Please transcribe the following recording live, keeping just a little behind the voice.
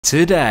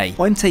Today,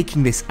 I'm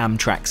taking this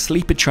Amtrak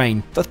sleeper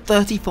train for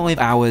 35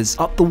 hours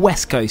up the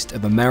west coast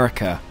of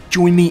America.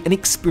 Join me and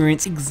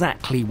experience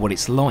exactly what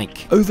it's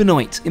like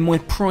overnight in my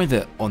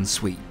private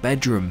ensuite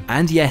bedroom.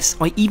 And yes,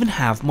 I even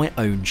have my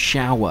own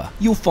shower.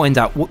 You'll find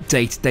out what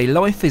day-to-day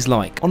life is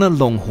like on a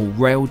long-haul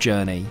rail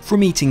journey,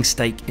 from eating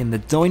steak in the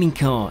dining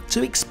car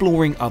to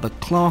exploring other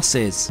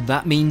classes.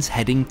 That means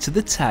heading to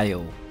the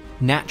tail.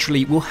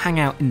 Naturally, we'll hang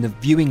out in the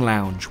viewing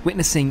lounge,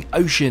 witnessing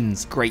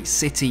oceans, great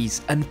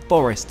cities, and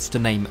forests to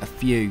name a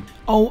few.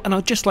 Oh, and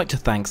I'd just like to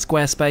thank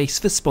Squarespace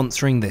for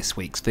sponsoring this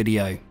week's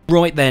video.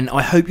 Right then,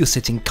 I hope you're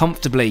sitting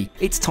comfortably.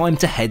 It's time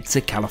to head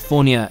to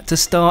California to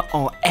start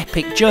our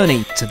epic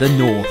journey to the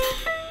north.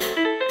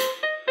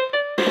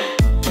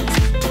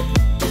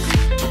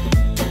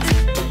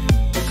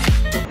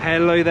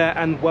 Hello there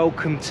and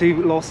welcome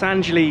to Los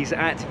Angeles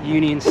at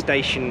Union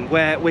Station,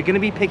 where we're going to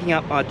be picking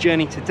up our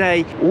journey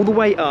today all the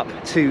way up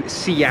to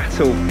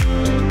Seattle.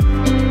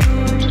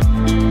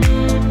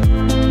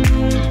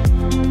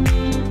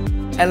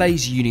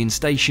 LA's Union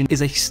Station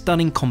is a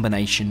stunning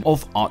combination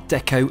of Art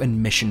Deco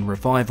and Mission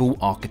Revival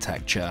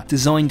architecture,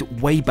 designed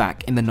way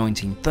back in the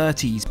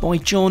 1930s by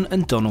John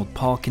and Donald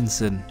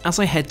Parkinson. As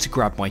I head to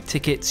grab my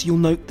tickets, you'll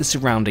note the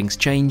surroundings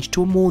change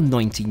to a more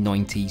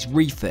 1990s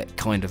refit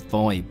kind of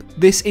vibe.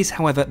 This is,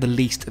 however, the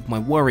least of my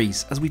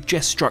worries, as we've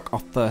just struck our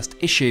first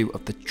issue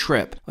of the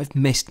trip. I've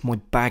missed my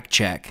bag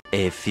check.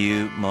 A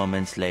few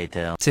moments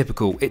later.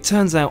 Typical, it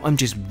turns out I'm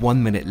just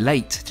 1 minute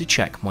late to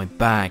check my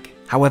bag.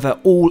 However,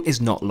 all is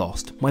not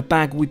lost. My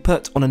bag will be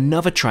put on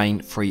another train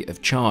free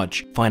of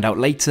charge. Find out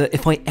later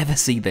if I ever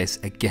see this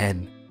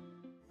again.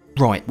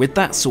 Right, with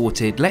that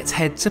sorted, let's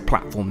head to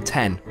platform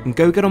 10 and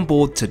go get on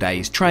board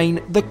today's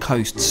train, the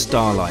Coast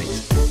Starlight.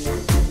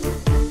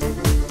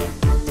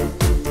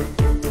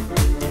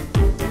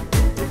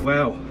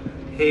 Well,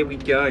 here we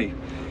go.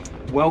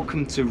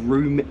 Welcome to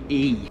Room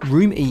E.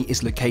 Room E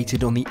is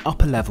located on the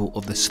upper level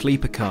of the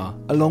sleeper car,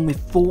 along with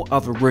 4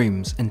 other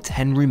rooms and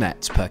 10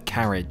 roomettes per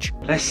carriage.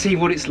 Let's see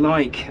what it's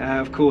like.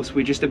 Of course,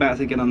 we're just about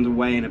to get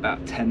underway in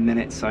about 10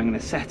 minutes, so I'm going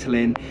to settle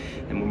in,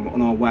 and when we're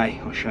on our way,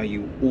 I'll show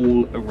you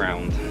all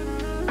around.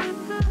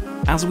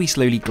 As we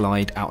slowly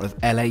glide out of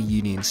LA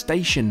Union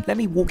Station, let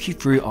me walk you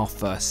through our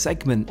first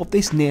segment of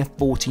this near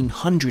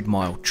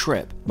 1,400-mile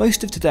trip.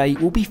 Most of today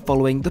will be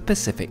following the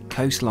Pacific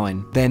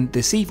coastline. Then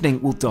this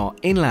evening we'll dart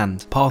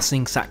inland,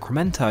 passing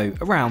Sacramento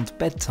around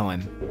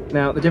bedtime.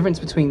 Now, the difference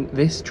between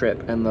this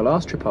trip and the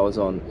last trip I was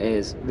on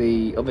is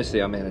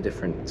obviously I'm in a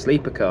different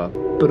sleeper car,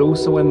 but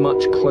also I'm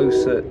much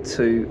closer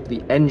to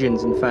the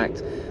engines. In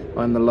fact,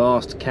 I'm the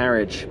last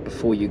carriage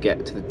before you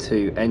get to the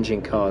 2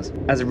 engine cars.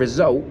 As a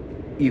result,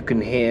 you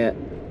can hear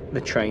the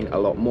train a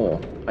lot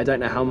more. I don't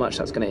know how much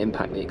that's going to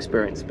impact the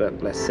experience,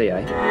 but let's see,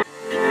 eh?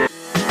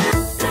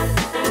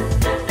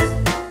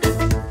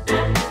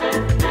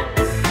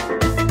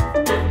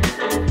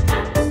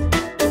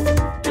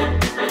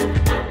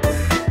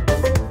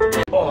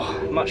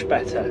 Oh, much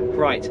better.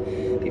 Right,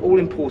 the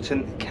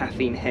all-important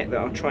caffeine hit that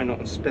I'll try not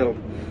to spill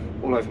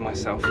all over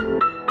myself.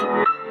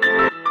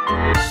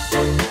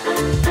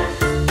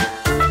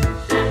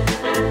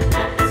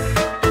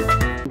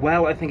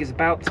 Well, I think it's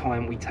about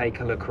time we take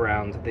a look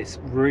around this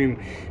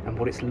room and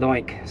what it's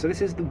like. So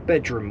this is the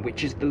bedroom,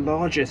 which is the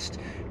largest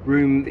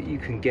room that you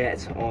can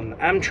get on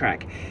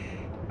Amtrak.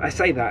 I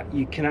say that,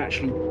 you can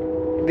actually,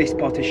 this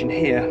partition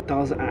here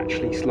does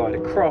actually slide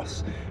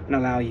across and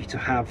allow you to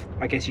have,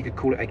 I guess you could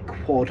call it a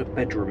quad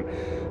bedroom.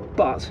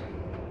 But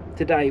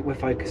today we're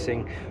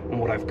focusing on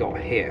what I've got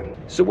here.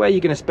 So where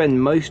you're going to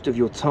spend most of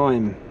your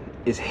time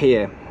is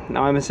here.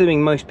 Now, I'm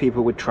assuming most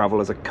people would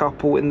travel as a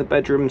couple in the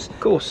bedrooms. Of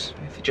course,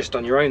 if you're just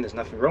on your own, there's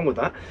nothing wrong with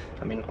that.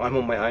 I mean, I'm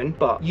on my own,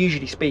 but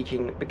usually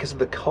speaking, because of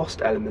the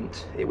cost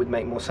element, it would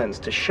make more sense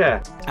to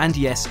share. And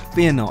yes,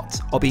 fear not,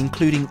 I'll be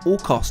including all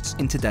costs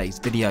in today's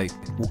video.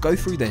 We'll go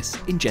through this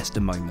in just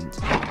a moment.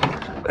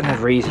 They're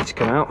never easy to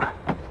come out.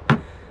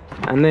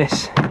 And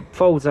this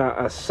folds out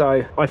as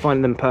so. I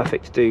find them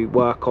perfect to do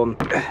work on.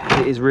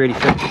 It is really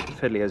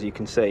fiddly, as you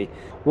can see.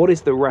 What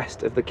is the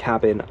rest of the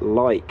cabin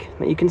like?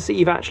 Now you can see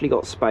you've actually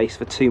got space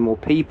for 2 more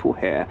people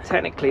here.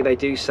 Technically they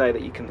do say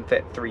that you can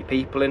fit 3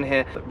 people in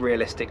here, but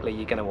realistically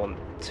you're going to want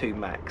 2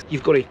 max.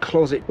 You've got a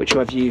closet which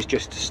I've used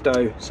just to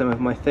stow some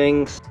of my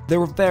things. There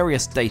are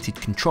various dated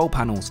control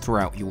panels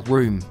throughout your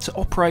room to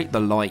operate the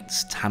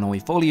lights,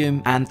 tannoy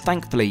volume, and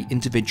thankfully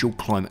individual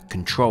climate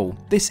control.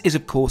 This is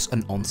of course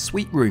an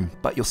ensuite room,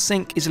 but your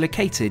sink is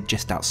located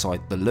just outside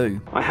the loo.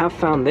 I have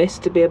found this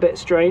to be a bit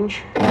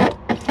strange.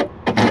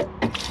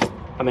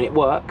 I mean, it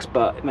works,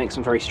 but it makes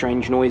some very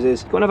strange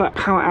noises. Got another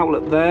power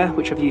outlet there,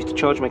 which I've used to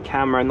charge my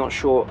camera. I'm not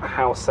sure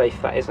how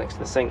safe that is next to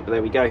the sink, but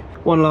there we go.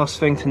 One last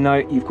thing to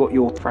note, you've got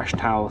your fresh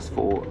towels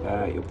for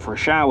a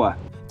shower.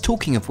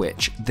 Talking of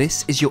which,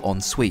 this is your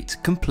ensuite,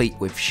 complete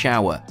with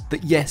shower.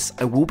 But yes,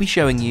 I will be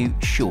showing you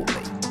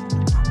shortly.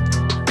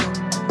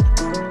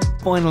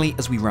 Finally,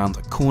 as we round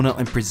a corner,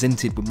 I'm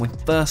presented with my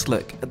first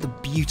look at the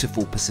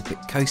beautiful Pacific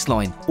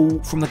coastline, all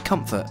from the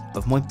comfort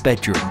of my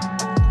bedroom.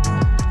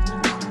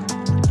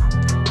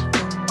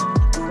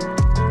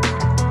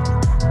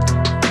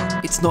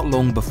 it's not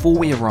long before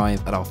we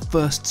arrive at our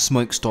first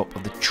smoke stop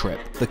of the trip,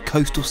 the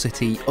coastal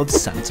city of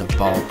Santa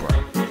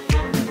Barbara.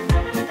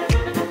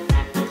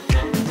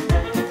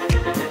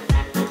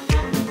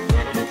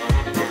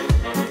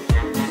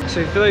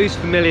 So for those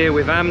familiar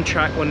with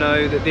Amtrak will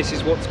know that this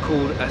is what's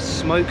called a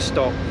smoke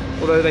stop,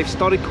 although they've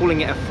started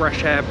calling it a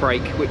fresh air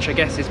break, which I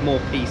guess is more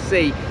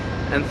PC,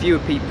 and fewer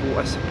people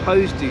I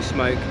suppose do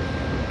smoke,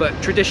 but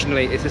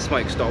traditionally it's a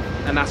smoke stop,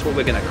 and that's what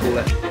we're going to call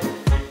it.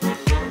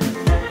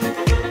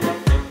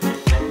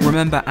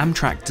 Remember,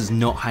 Amtrak does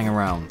not hang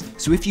around,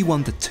 so if you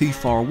wander too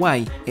far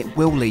away, it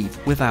will leave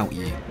without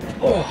you.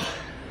 Oh,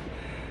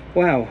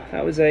 wow,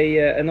 that was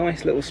a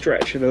nice little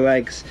stretch of the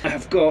legs.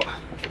 I've got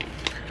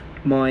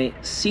my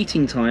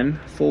seating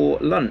time for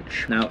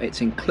lunch. Now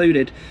it's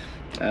included,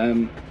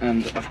 and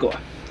I've got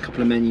a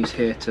couple of menus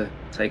here to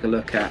take a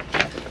look at.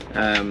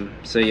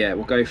 So yeah,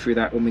 we'll go through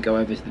that when we go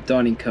over to the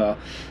dining car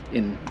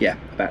in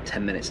about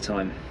 10 minutes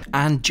time.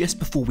 And just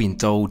before we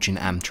indulge in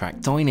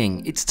Amtrak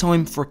dining, it's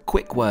time for a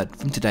quick word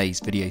from today's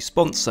video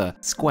sponsor,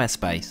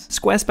 Squarespace.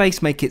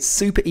 Squarespace make it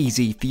super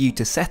easy for you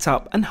to set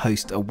up and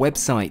host a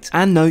website.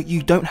 And no,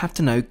 you don't have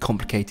to know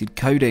complicated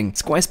coding.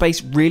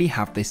 Squarespace really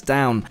have this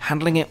down,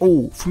 handling it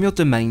all from your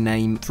domain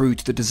name through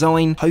to the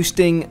design,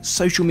 hosting,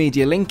 social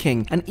media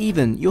linking, and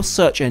even your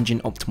search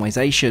engine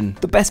optimization.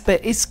 The best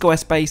bit is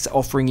Squarespace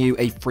offering you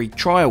a free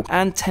trial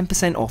and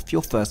 10% off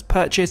your first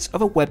purchase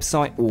of a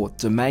website or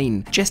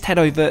domain. Just head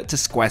over to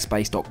squarespace.com/TrekTrendy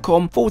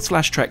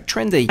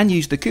and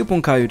use the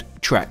coupon code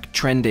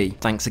TrekTrendy.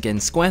 Thanks again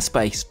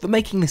Squarespace for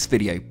making this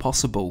video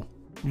possible.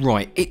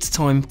 Right, it's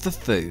time for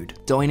food.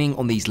 Dining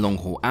on these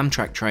long-haul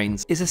Amtrak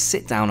trains is a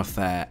sit-down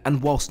affair,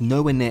 and whilst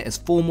nowhere near as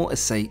formal as,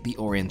 say, the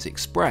Orient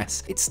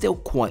Express, it's still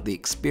quite the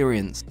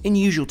experience. In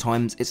usual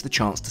times, it's the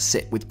chance to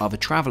sit with other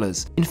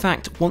travellers. In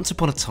fact, once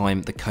upon a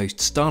time, the Coast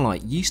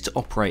Starlight used to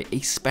operate a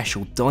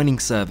special dining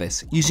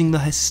service using the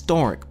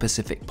historic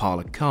Pacific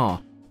Parlour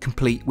car,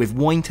 complete with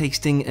wine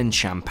tasting and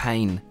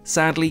champagne.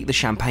 Sadly, the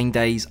champagne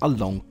days are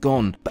long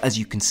gone, but as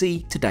you can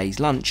see, today's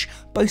lunch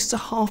boasts a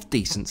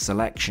half-decent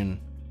selection.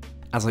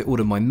 As I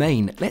order my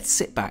main, let's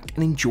sit back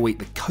and enjoy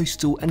the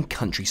coastal and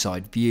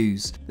countryside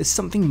views. There's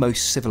something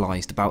most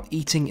civilised about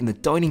eating in the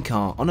dining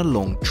car on a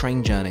long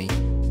train journey.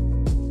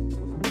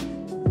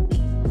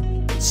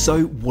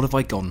 So what have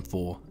I gone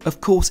for?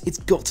 Of course, it's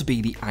got to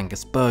be the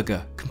Angus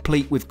burger,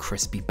 complete with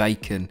crispy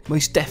bacon.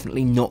 Most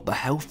definitely not the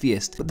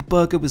healthiest, but the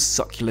burger was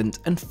succulent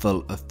and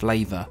full of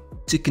flavour.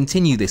 To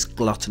continue this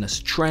gluttonous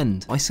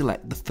trend, I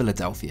select the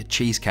Philadelphia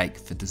cheesecake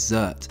for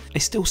dessert. I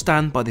still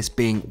stand by this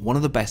being one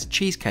of the best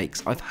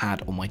cheesecakes I've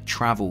had on my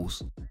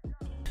travels.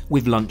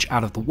 With lunch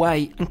out of the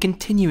way and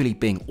continually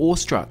being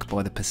awestruck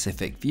by the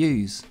Pacific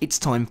views, it's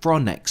time for our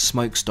next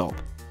smoke stop.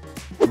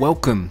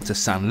 Welcome to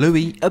San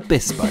Luis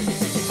Obispo.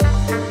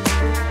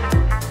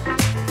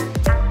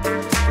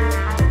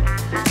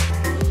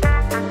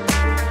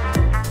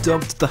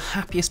 Dubbed the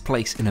happiest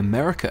place in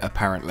America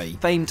apparently,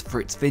 famed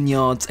for its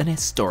vineyards and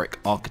historic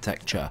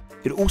architecture.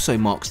 It also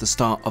marks the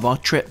start of our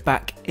trip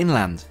back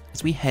inland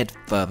as we head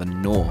further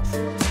north.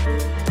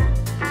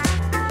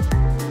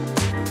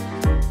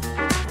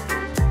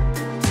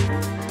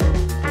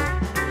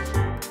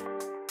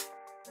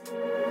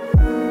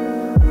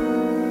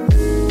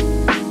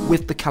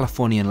 With the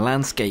Californian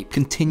landscape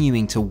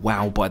continuing to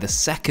wow by the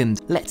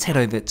second, let's head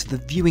over to the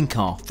viewing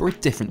car for a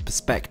different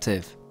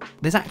perspective.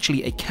 There's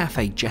actually a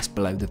cafe just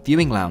below the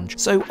viewing lounge,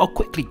 so I'll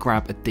quickly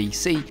grab a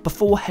DC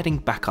before heading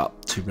back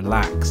up to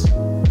relax.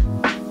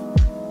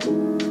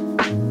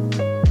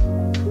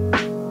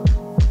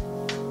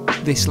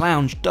 This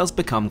lounge does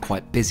become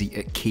quite busy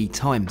at key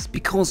times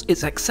because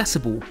it's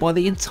accessible by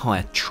the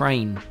entire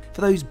train.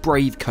 For those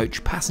brave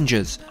coach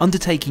passengers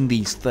undertaking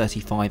these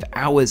 35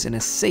 hours in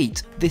a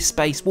seat, this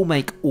space will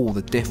make all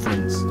the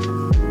difference.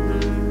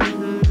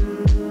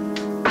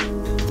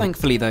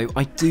 Thankfully though,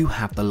 I do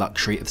have the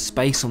luxury of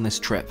space on this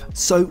trip,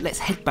 so let's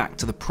head back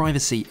to the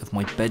privacy of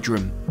my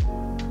bedroom.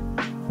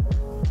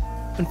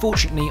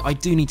 Unfortunately, I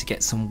do need to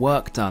get some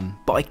work done,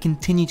 but I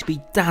continue to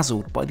be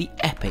dazzled by the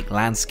epic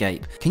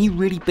landscape. Can you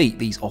really beat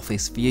these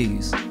office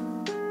views?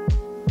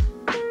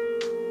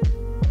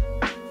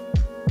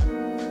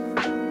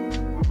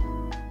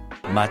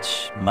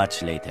 Much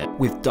later.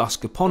 With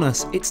dusk upon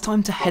us, it's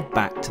time to head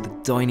back to the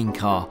dining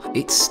car.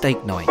 It's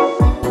steak night.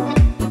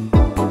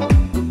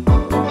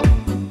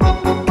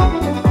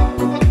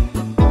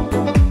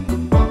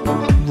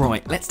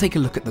 Right, let's take a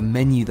look at the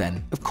menu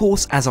then. Of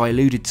course, as I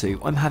alluded to,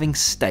 I'm having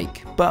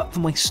steak, but for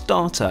my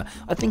starter,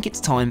 I think it's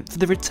time for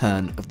the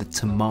return of the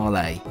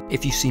tamale.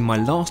 If you've seen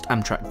my last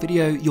Amtrak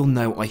video, you'll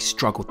know I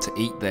struggled to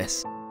eat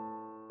this.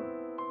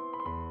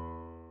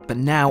 But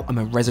now I'm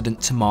a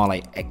resident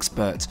tamale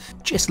expert.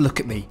 Just look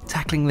at me,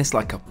 tackling this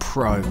like a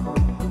pro.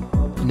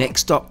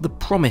 Next up, the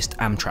promised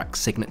Amtrak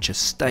signature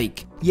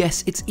steak.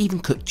 Yes, it's even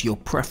cooked to your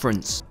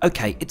preference.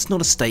 Okay, it's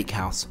not a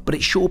steakhouse, but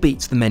it sure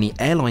beats the many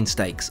airline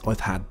steaks I've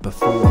had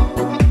before.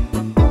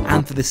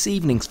 And for this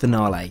evening's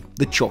finale,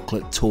 the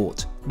chocolate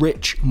torte.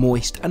 Rich,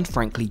 moist, and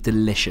frankly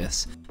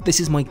delicious. This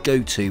is my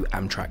go-to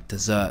Amtrak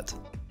dessert.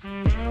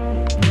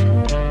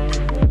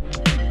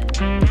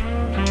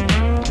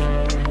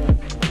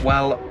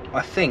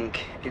 I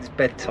think it's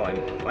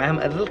bedtime. I am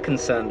a little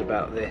concerned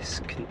about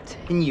this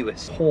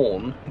continuous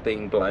horn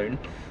being blown,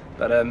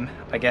 but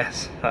I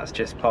guess that's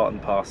just part and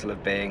parcel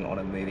of being on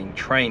a moving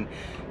train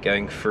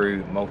going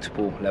through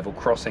multiple level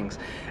crossings.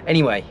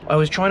 Anyway, I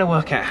was trying to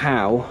work out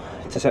how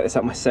to set this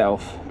up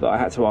myself, but I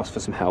had to ask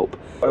for some help.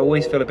 I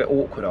always feel a bit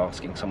awkward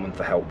asking someone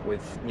for help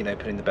with, you know,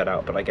 putting the bed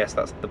out, but I guess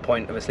that's the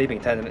point of a sleeping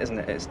attendant, isn't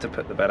it? It's to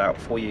put the bed out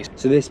for you.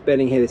 So this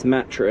bedding here, this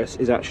mattress,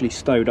 is actually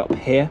stowed up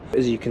here.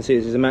 As you can see,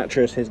 this is a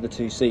mattress. Here's the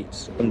two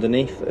seats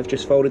underneath that have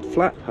just folded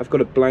flat. I've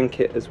got a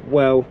blanket as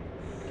well,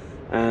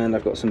 and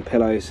I've got some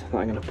pillows that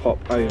I'm going to pop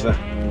over.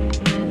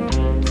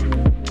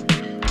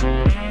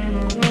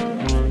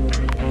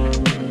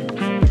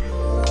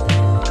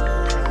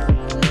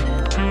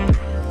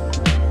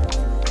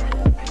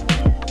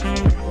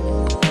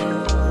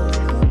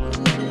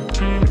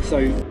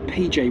 So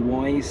PJ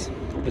wise,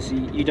 obviously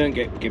you don't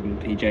get given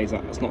PJs,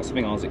 that's not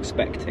something I was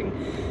expecting,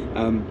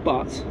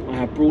 but I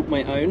have brought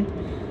my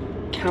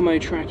own camo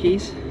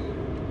trackies,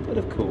 but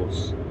of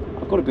course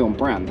I've got to be on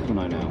brand, haven't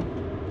I now?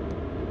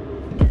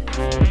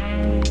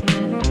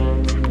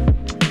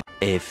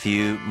 A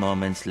few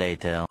moments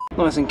later.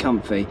 Nice and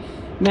comfy.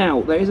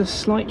 Now there is a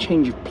slight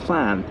change of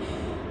plan.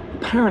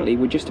 Apparently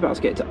we're just about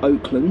to get to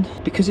Oakland.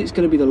 Because it's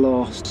going to be the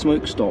last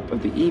smoke stop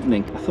of the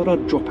evening, I thought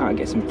I'd drop out and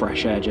get some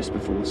fresh air just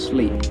before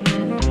sleep.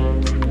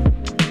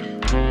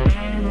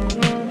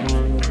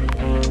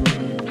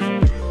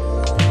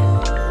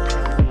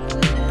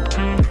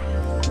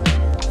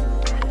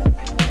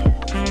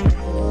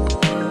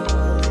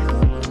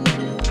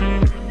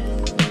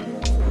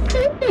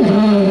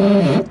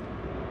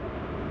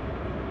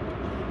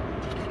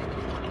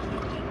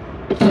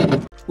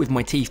 With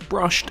my teeth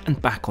brushed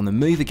and back on the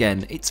move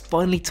again, it's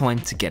finally time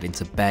to get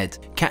into bed.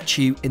 Catch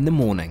you in the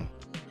morning.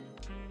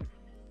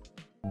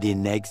 The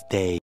next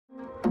day.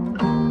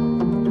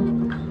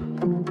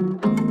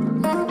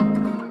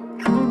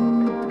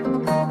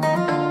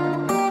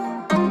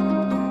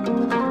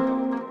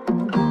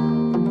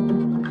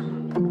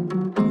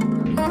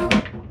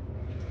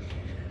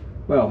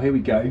 Well, here we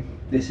go.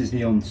 This is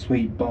the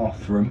ensuite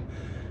bathroom.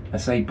 I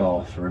say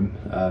bathroom,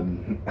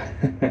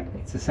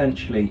 it's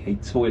essentially a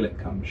toilet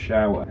cum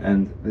shower,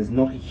 and there's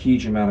not a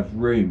huge amount of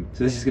room,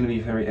 so this is going to be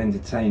very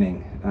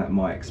entertaining at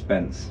my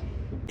expense.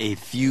 A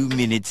few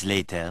minutes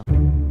later.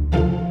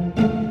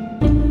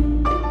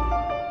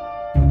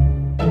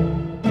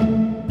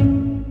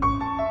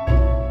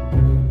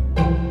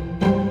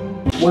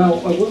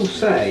 Well, I will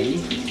say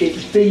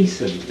it's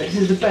decent. This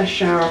is the best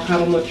shower I've had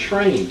on the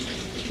train.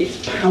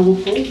 It's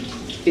powerful,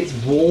 it's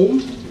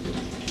warm.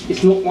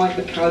 It's not like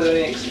the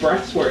Caledonian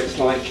Express where it's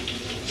like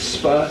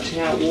spurting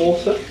out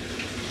water.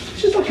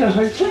 It's just like in a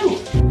hotel.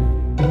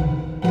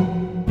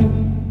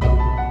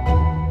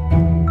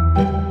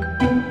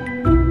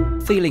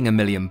 Feeling $1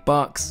 million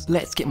bucks,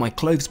 let's get my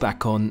clothes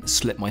back on,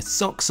 slip my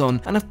socks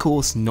on, and of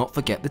course not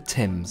forget the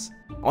Tims.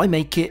 I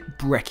make it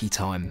brekkie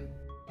time.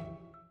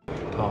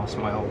 Past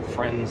my old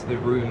friends, the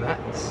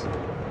roomettes.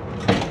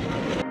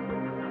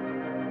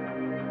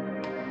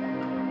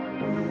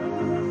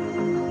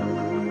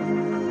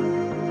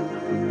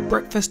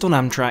 Breakfast on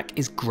Amtrak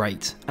is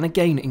great, and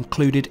again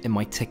included in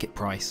my ticket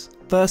price.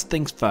 First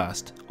things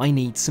first, I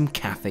need some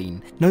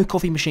caffeine. No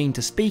coffee machine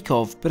to speak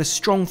of, but a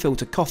strong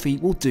filter coffee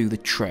will do the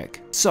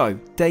trick. So,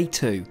 day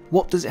 2,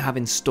 what does it have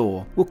in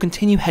store? We'll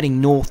continue heading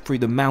north through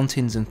the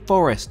mountains and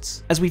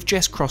forests, as we've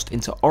just crossed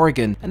into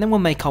Oregon, and then we'll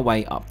make our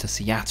way up to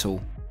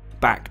Seattle.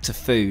 Back to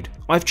food.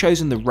 I've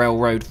chosen the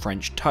railroad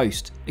French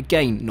toast.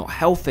 Again, not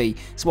healthy,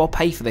 so I'll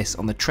pay for this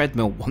on the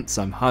treadmill once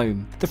I'm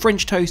home. The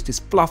French toast is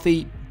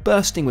fluffy,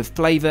 bursting with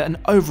flavour, and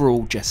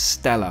overall just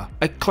stellar.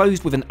 I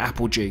closed with an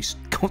apple juice.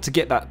 Got to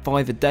get that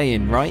 5 a day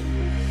in, right?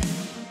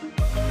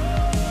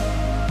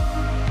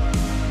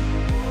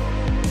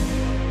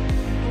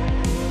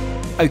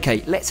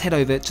 Okay, let's head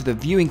over to the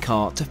viewing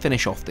car to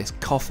finish off this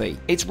coffee.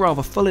 It's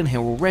rather full in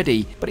here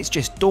already, but it's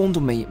just dawned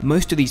on me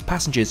most of these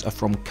passengers are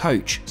from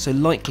coach, so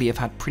likely have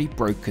had pretty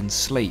broken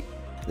sleep.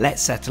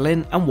 Let's settle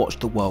in and watch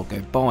the world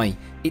go by.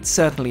 It's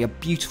certainly a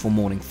beautiful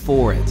morning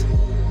for it.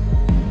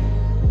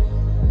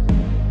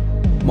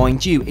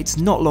 Mind you, it's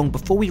not long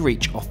before we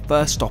reach our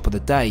first stop of the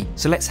day,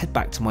 so let's head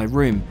back to my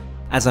room,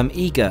 as I'm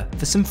eager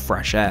for some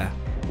fresh air.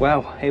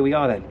 Well, here we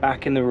are then,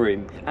 back in the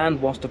room,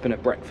 and whilst I've been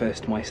at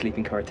breakfast, my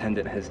sleeping car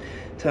attendant has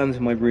turned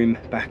my room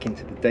back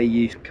into the day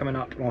use. Coming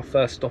up on our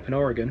first stop in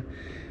Oregon,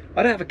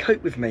 I don't have a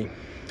coat with me,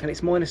 and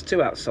it's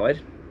 -2 outside.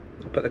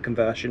 I'll put the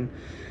conversion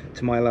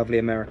to my lovely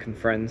American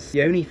friends.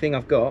 The only thing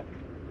I've got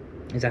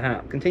is a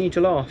hat. Continue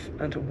to laugh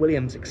at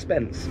William's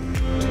expense.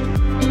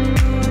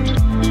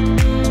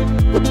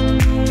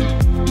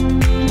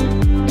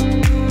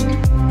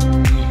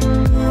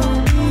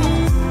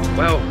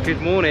 Well,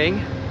 good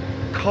morning.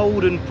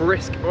 Cold and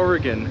brisk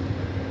Oregon.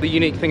 The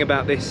unique thing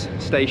about this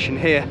station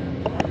here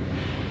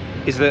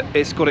is that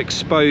it's got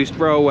exposed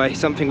railway,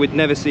 something we'd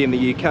never see in the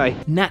UK.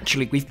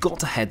 Naturally, we've got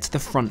to head to the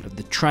front of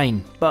the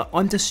train, but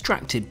I'm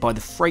distracted by the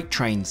freight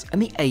trains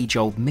and the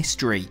age-old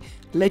mystery.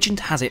 Legend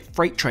has it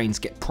freight trains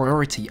get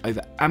priority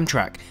over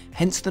Amtrak,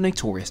 hence the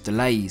notorious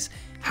delays.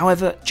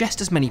 However,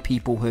 just as many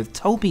people who have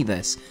told me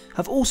this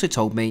have also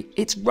told me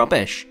it's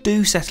rubbish.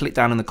 Do settle it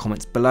down in the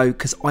comments below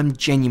because I'm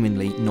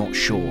genuinely not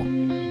sure.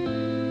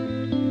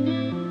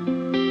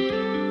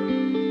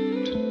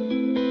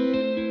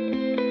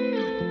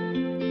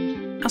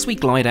 As we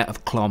glide out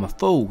of Clama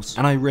Falls,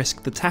 and I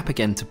risk the tap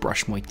again to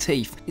brush my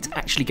teeth, it's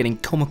actually getting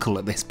comical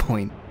at this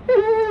point.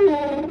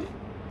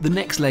 The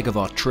next leg of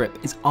our trip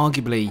is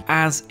arguably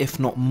as,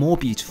 if not more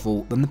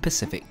beautiful than the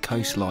Pacific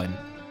coastline.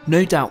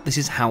 No doubt this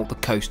is how the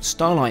Coast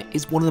Starlight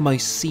is one of the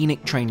most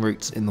scenic train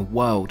routes in the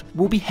world.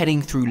 We'll be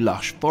heading through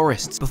lush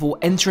forests before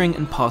entering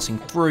and passing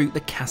through the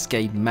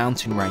Cascade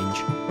mountain range.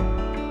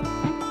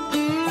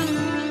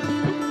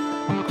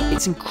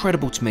 It's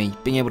incredible to me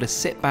being able to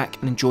sit back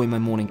and enjoy my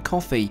morning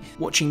coffee,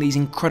 watching these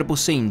incredible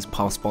scenes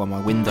pass by my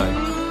window.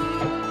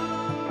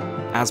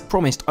 As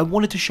promised, I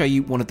wanted to show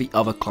you one of the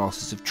other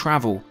classes of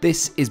travel.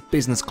 This is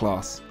business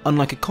class.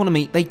 Unlike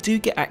economy, they do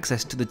get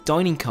access to the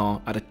dining car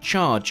at a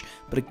charge,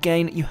 but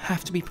again, you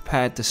have to be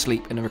prepared to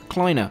sleep in a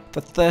recliner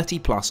for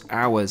 30+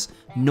 hours,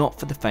 not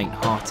for the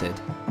faint-hearted.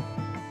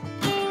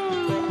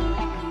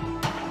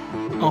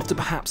 After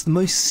perhaps the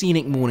most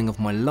scenic morning of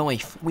my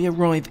life, we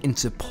arrive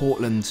into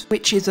Portland,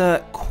 which is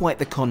quite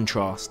the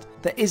contrast.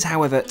 There is,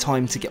 however,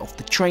 time to get off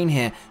the train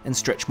here and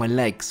stretch my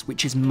legs,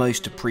 which is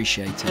most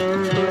appreciated.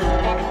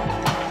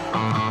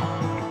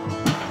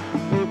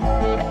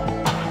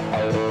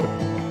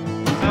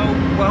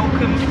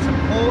 Welcome to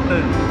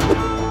Portland.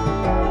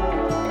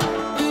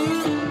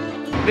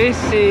 This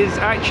is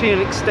actually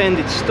an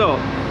extended stop,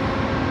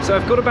 so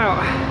I've got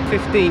about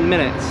 15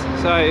 minutes,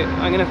 so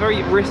I'm going to very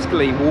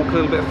riskily walk a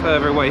little bit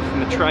further away from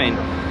the train,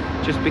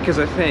 just because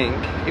I think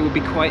it would be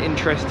quite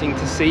interesting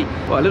to see,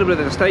 well, a little bit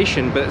of the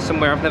station, but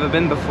somewhere I've never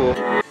been before.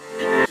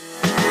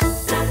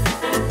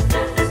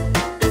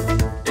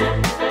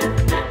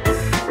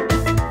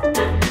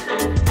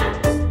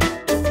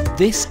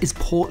 This is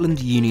Portland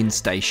Union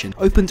Station,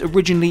 opened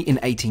originally in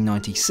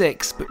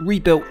 1896 but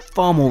rebuilt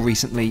far more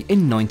recently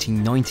in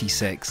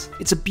 1996.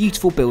 It's a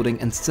beautiful building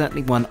and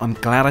certainly one I'm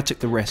glad I took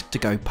the risk to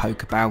go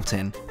poke about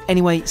in.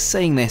 Anyway,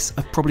 saying this,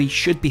 I probably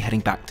should be heading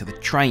back to the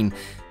train.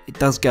 It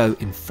does go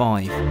in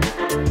 5.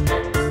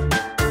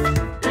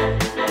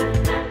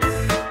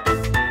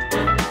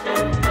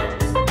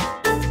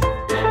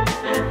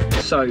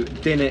 So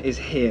dinner is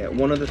here.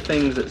 One of the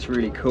things that's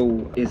really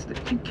cool is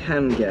that you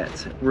can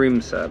get room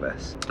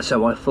service.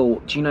 So I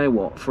thought, do you know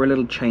what, for a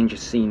little change of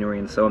scenery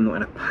and so I'm not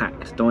in a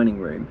packed dining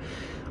room,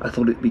 I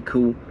thought it'd be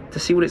cool to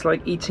see what it's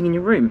like eating in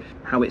your room,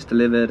 how it's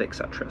delivered,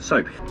 etc.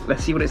 So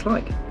let's see what it's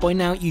like. By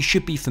now you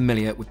should be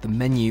familiar with the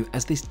menu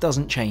as this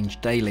doesn't change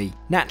daily.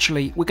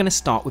 Naturally, we're going to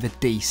start with a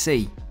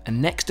DC.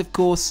 And next, of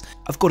course,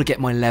 I've got to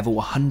get my level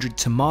 100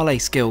 tamale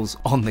skills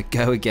on the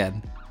go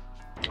again.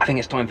 I think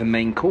it's time for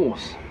main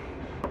course.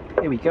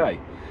 Here we go.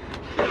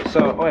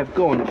 So I've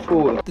gone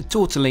for the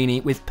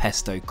tortellini with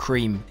pesto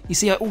cream. You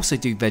see, I also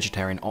do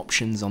vegetarian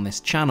options on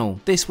this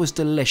channel. This was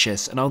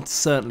delicious and I'll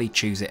certainly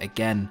choose it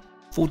again.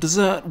 For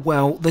dessert,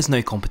 well, there's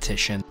no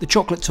competition. The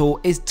chocolate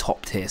tour is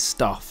top tier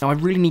stuff. Now I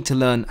really need to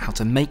learn how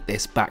to make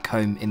this back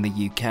home in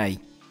the UK.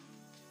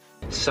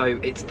 So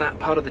it's that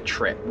part of the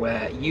trip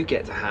where you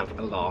get to have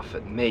a laugh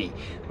at me,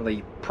 although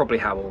you probably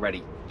have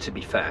already, to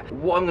be fair.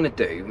 What I'm going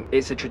to do,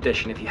 it's a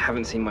tradition if you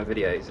haven't seen my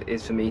videos,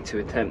 is for me to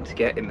attempt to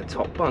get in the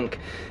top bunk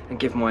and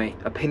give my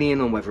opinion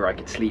on whether I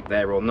could sleep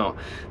there or not.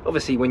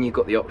 Obviously when you've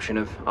got the option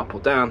of up or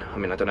down, I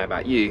mean, I don't know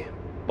about you,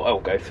 but I'll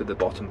go for the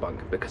bottom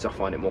bunk because I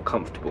find it more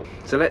comfortable.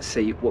 So let's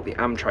see what the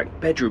Amtrak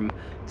bedroom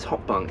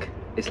top bunk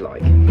is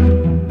like.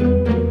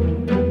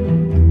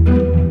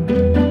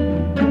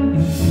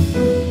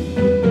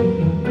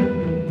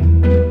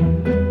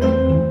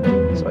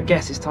 I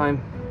guess it's time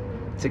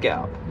to get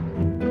up.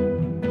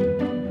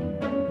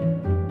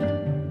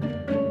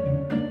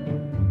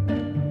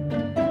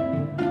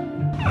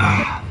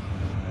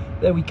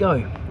 There we go.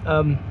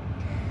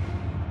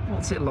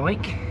 What's it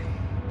like? Do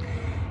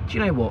you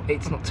know what?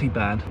 It's not too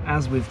bad.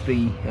 As with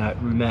the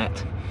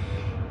roomette,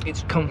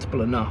 it's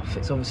comfortable enough.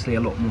 It's obviously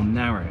a lot more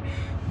narrow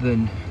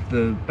than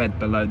the bed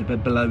below. The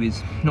bed below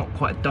is not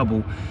quite a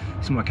double.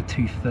 It's more like a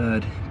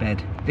 2/3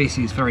 bed. This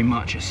is very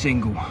much a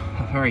single,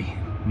 a very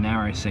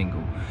narrow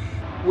single.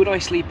 Would I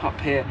sleep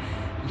up here?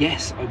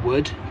 Yes, I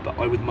would, but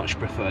I would much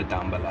prefer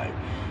down below.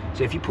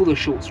 So if you pull the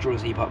short straw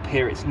zip up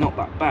here, it's not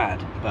that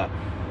bad, but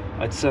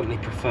I'd certainly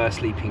prefer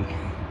sleeping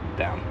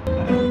down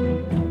there.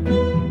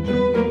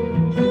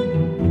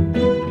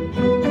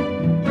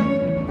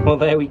 Well,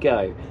 there we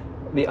go.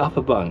 The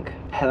upper bunk.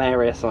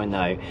 Hilarious, I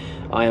know.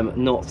 I am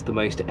not the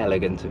most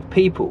elegant of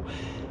people,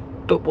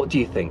 but what do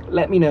you think?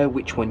 Let me know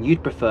which one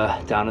you'd prefer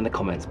down in the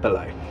comments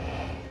below.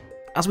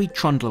 As we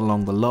trundle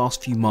along the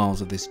last few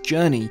miles of this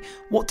journey,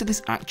 what did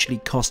this actually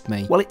cost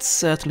me? Well, it's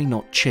certainly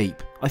not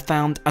cheap. I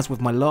found, as with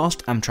my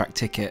last Amtrak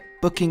ticket,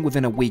 booking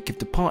within a week of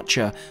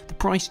departure, the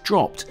price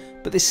dropped,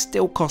 but this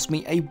still cost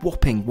me a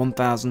whopping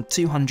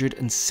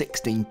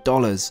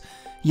 $1,216.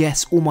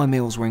 Yes, all my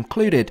meals were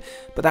included,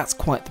 but that's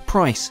quite the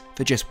price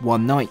for just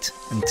one night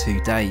and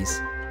 2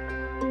 days.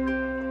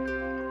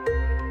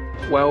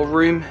 Well,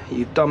 room,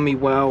 you've done me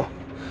well.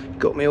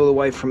 Got me all the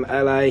way from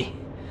LA.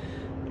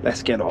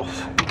 Let's get off.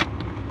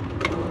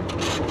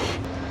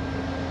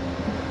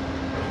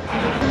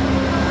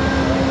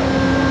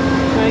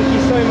 Thank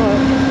you so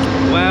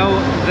much. Well,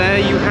 there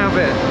you have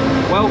it.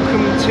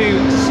 Welcome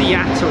to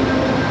Seattle.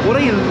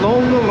 What a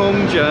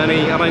long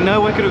journey, and I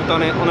know I could have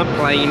done it on a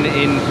plane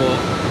in, what,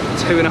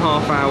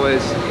 2.5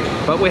 hours,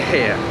 but we're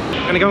here.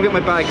 I'm gonna go and get my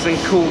bags and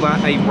call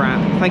that a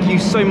wrap. Thank you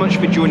so much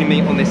for joining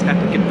me on this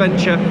epic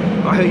adventure.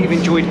 I hope you've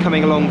enjoyed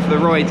coming along for the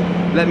ride.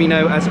 Let me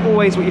know, as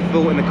always, what you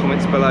thought in the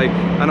comments below,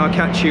 and I'll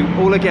catch you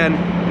all again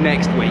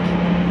next week.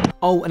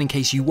 Oh, and in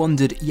case you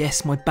wondered,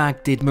 yes, my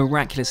bag did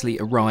miraculously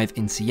arrive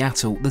in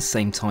Seattle the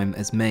same time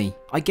as me.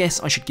 I guess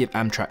I should give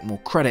Amtrak more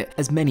credit,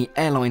 as many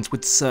airlines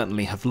would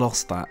certainly have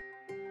lost that.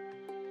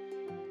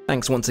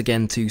 Thanks once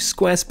again to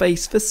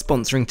Squarespace for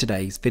sponsoring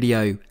today's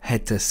video.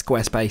 Head to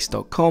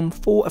squarespace.com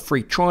for a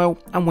free trial,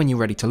 and when you're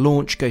ready to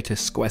launch, go to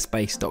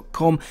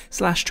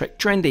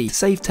squarespace.com/trektrendy to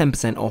save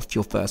 10% off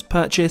your first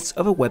purchase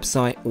of a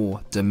website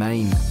or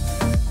domain.